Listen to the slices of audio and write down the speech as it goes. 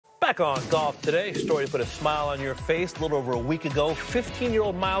Back on Golf Today, story to put a smile on your face. A little over a week ago,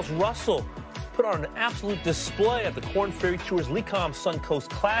 15-year-old Miles Russell put on an absolute display at the Korn Ferry Tour's LECOM Suncoast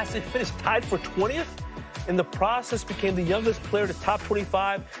Classic. Finished tied for 20th. In the process, became the youngest player to top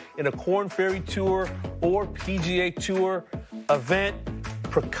 25 in a Korn Ferry Tour or PGA Tour event.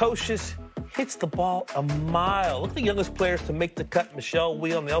 Precocious, hits the ball a mile. Look at the youngest players to make the cut. Michelle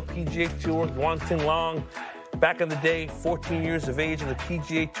Wie on the LPGA Tour, Yuan Ting Long. Back in the day, 14 years of age in the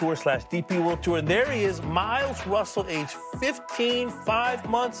PGA Tour / DP World Tour. And there he is, Miles Russell, age 15, 5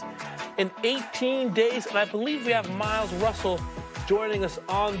 months, and 18 days. And I believe we have Miles Russell joining us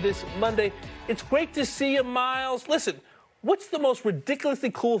on this Monday. It's great to see you, Miles. Listen, what's the most ridiculously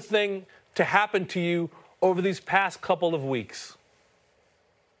cool thing to happen to you over these past couple of weeks?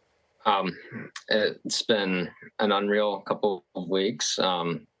 It's been an unreal couple of weeks.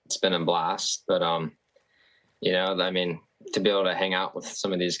 It's been a blast, but you know, I mean, to be able to hang out with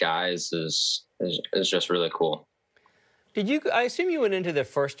some of these guys is just really cool. I assume you went into the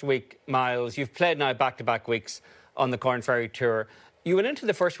first week, Miles. You've played now back-to-back weeks on the Korn Ferry Tour. You went into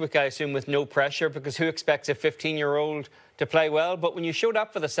the first week, I assume, with no pressure, because who expects a 15-year-old to play well? But when you showed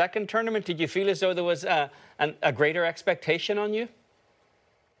up for the second tournament, did you feel as though there was a greater expectation on you?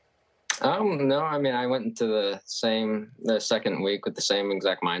 No, I mean, I went into the second week with the same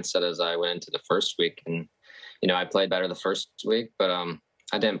exact mindset as I went into the first week. And, you know, I played better the first week, but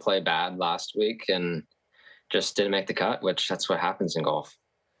I didn't play bad last week and just didn't make the cut, which that's what happens in golf.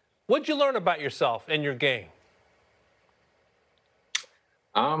 What'd you learn about yourself and your game?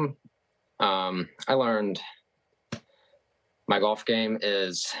 I learned my golf game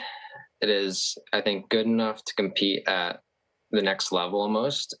is, I think, good enough to compete at the next level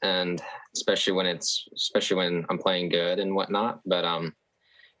almost, and especially when I'm playing good and whatnot. But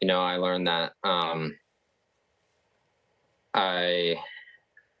you know, I learned that I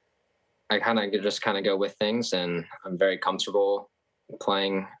kind of just go with things, and I'm very comfortable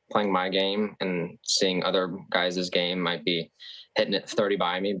playing my game, and seeing other guys' game might be hitting it 30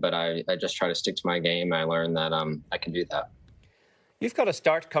 by me, but I just try to stick to my game. I learned that I can do that. You've got a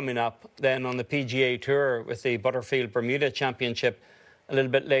start coming up then on the PGA Tour with the Butterfield Bermuda Championship a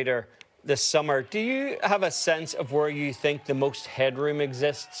little bit later this summer. Do you have a sense of where you think the most headroom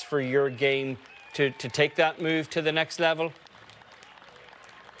exists for your game to take that move to the next level?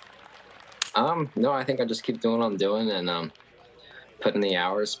 No, I think I just keep doing what I'm doing and putting in the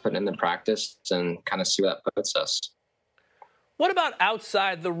hours, putting in the practice, and kind of see where that puts us. What about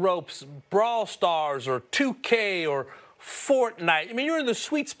outside the ropes, Brawl Stars or 2K or Fortnite? I mean, you're in the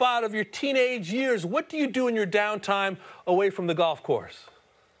sweet spot of your teenage years. What do you do in your downtime away from the golf course?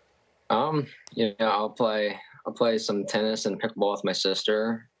 You know, I'll play some tennis and pickleball with my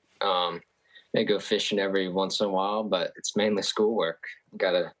sister. Maybe go fishing every once in a while, but it's mainly schoolwork.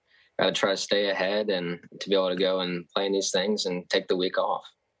 Gotta try to stay ahead and to be able to go and play in these things and take the week off.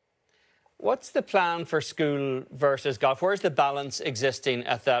 What's the plan for school versus golf? Where's the balance existing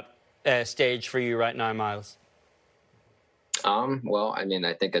at that stage for you right now, Miles? Well, I mean,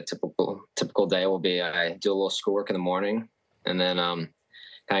 I think a typical day will be I do a little schoolwork in the morning, and then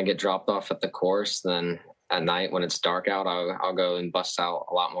kind of get dropped off at the course. Then at night when it's dark out, I'll go and bust out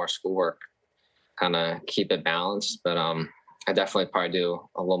a lot more schoolwork, kind of keep it balanced. But I definitely probably do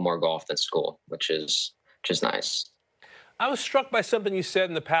a little more golf than school, which is nice. I was struck by something you said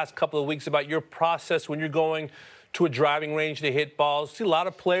in the past couple of weeks about your process when you're going to a driving range to hit balls. See a lot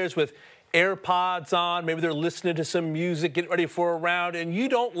of players with AirPods on. Maybe they're listening to some music, getting ready for a round, and you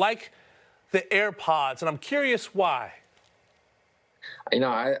don't like the AirPods. And I'm curious why. You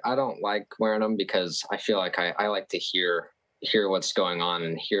know, I don't like wearing them because I feel like I like to hear what's going on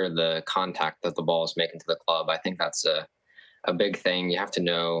and hear the contact that the ball is making to the club. I think that's a big thing. You have to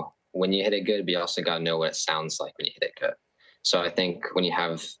know when you hit it good, but you also got to know what it sounds like when you hit it good. So I think when you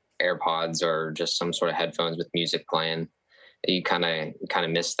have AirPods or just some sort of headphones with music playing, you kind of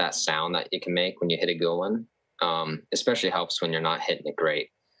miss that sound that you can make when you hit a good one. Especially helps when you're not hitting it great,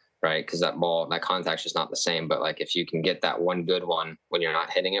 right? Because that contact's just not the same. But like if you can get that one good one when you're not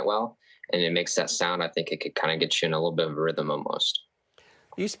hitting it well, and it makes that sound, I think it could kind of get you in a little bit of a rhythm almost.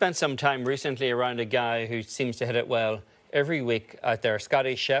 You spent some time recently around a guy who seems to hit it well every week out there,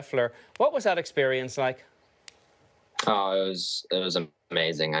 Scotty Scheffler. What was that experience like? Oh, it was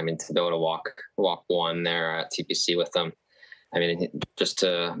amazing. I mean, to be able to walk one there at TPC with him. I mean, just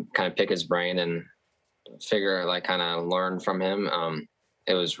to kind of pick his brain and kind of learn from him.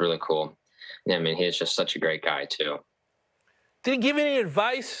 It was really cool. Yeah, I mean, he is just such a great guy too. Did he give any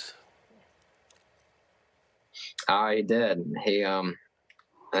advice? He did. I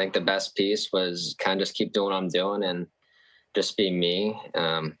think the best piece was kind of just keep doing what I'm doing and just be me.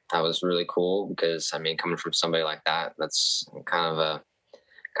 That was really cool because, I mean, coming from somebody like that, that's kind of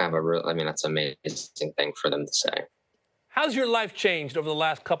a real, I mean, that's an amazing thing for them to say. How's your life changed over the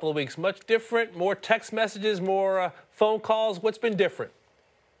last couple of weeks? Much different? More text messages, more phone calls? What's been different?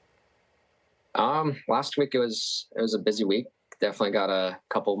 Last week it was a busy week. Definitely got a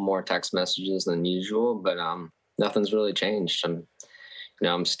couple more text messages than usual, but nothing's really changed.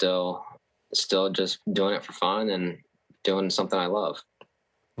 I'm still just doing it for fun and doing something I love.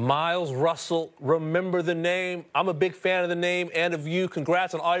 Miles Russell, remember the name. I'm a big fan of the name and of you.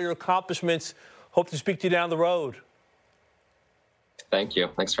 Congrats on all your accomplishments. Hope to speak to you down the road. Thank you.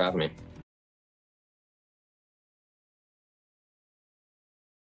 Thanks for having me.